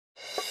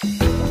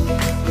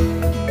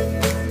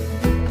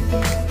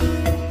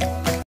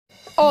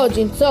आज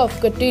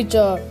इंसाफ के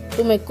टीचर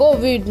तुम्हें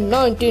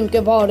कोविड-19 के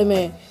बारे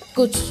में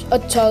कुछ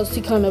अच्छा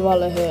सिखाने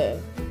वाले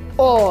हैं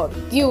और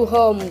क्यों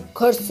हम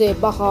घर से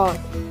बाहर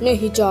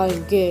नहीं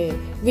जाएंगे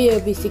ये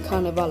भी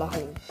सिखाने वाला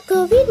हूँ।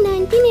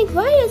 कोविड-19 एक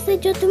वायरस है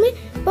जो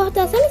तुम्हें बहुत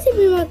आसानी से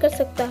बीमार कर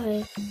सकता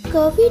है।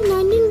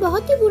 कोविड-19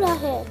 बहुत ही बुरा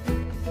है।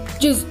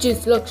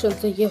 जिस लक्षण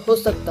से ये हो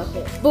सकता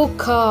है,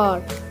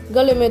 बुखार,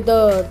 गले में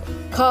दर्द,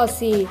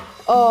 खांसी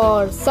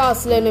और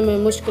सांस लेने में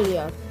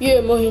मुश्किलियात।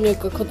 ये महीने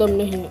का खत्म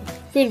नहीं है,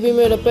 फिर भी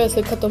मेरे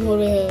पैसे खत्म हो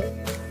रहे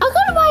हैं।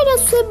 अगर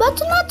वायरस से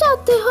बचना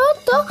चाहते हो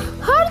तो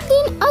हर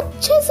दिन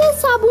अच्छे से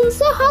साबुन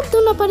से हाथ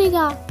धोना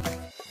पड़ेगा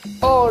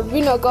और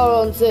बिना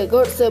कारण से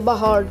घर से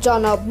बाहर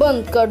जाना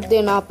बंद कर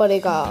देना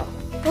पड़ेगा।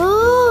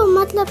 ओह,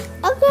 मतलब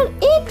अगर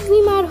एक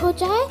बीमार हो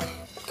जाए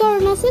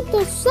कोरोना से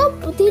तो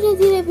सब धीरे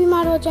धीरे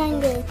बीमार हो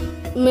जाएंगे।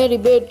 मेरी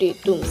बेटी,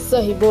 तुम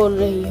सही बोल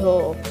रही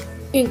हो।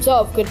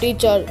 इंसाफ के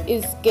टीचर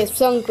इसके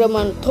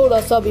संक्रमण थोड़ा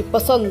सा भी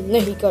पसंद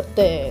नहीं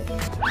करते।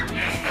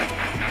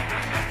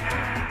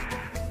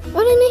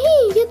 अरे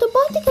नहीं, ये तो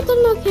बहुत ही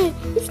खतरनाक है।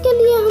 इसके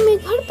लिए हमें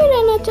घर पे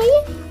रहना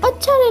चाहिए,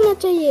 अच्छा रहना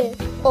चाहिए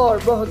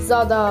और बहुत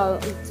ज्यादा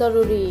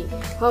जरूरी,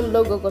 हम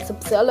लोगों को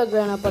सबसे अलग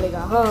रहना पड़ेगा।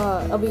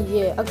 हाँ, अभी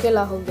ये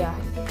अकेला हो गया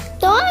है।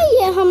 तो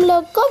आइए हम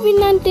लोग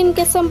कोविड-19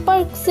 के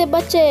संपर्क से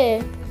बचे।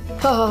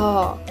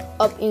 हाँ,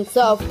 अब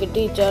इंसाफ के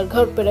टीचर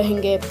घर पे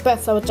रहेंगे,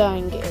 पैसा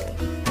बचाएंगे।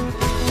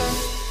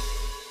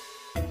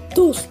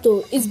 दोस्तों,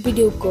 इस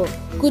वीडियो को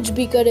कुछ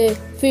भी करे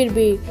फिर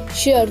भी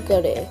शेयर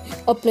करें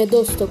अपने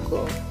दोस्तों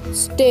को।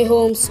 Stay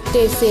home,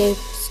 stay safe,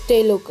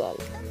 stay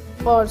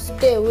local और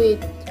stay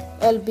with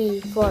LB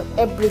for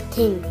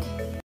everything.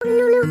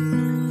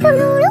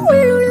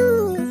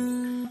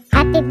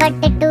 Happy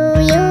birthday to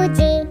you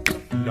ji,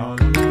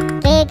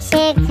 cake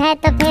shake है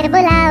तो फिर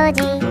बुलाओ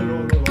जी,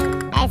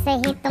 ऐसे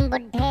ही तुम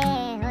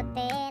बुढ़े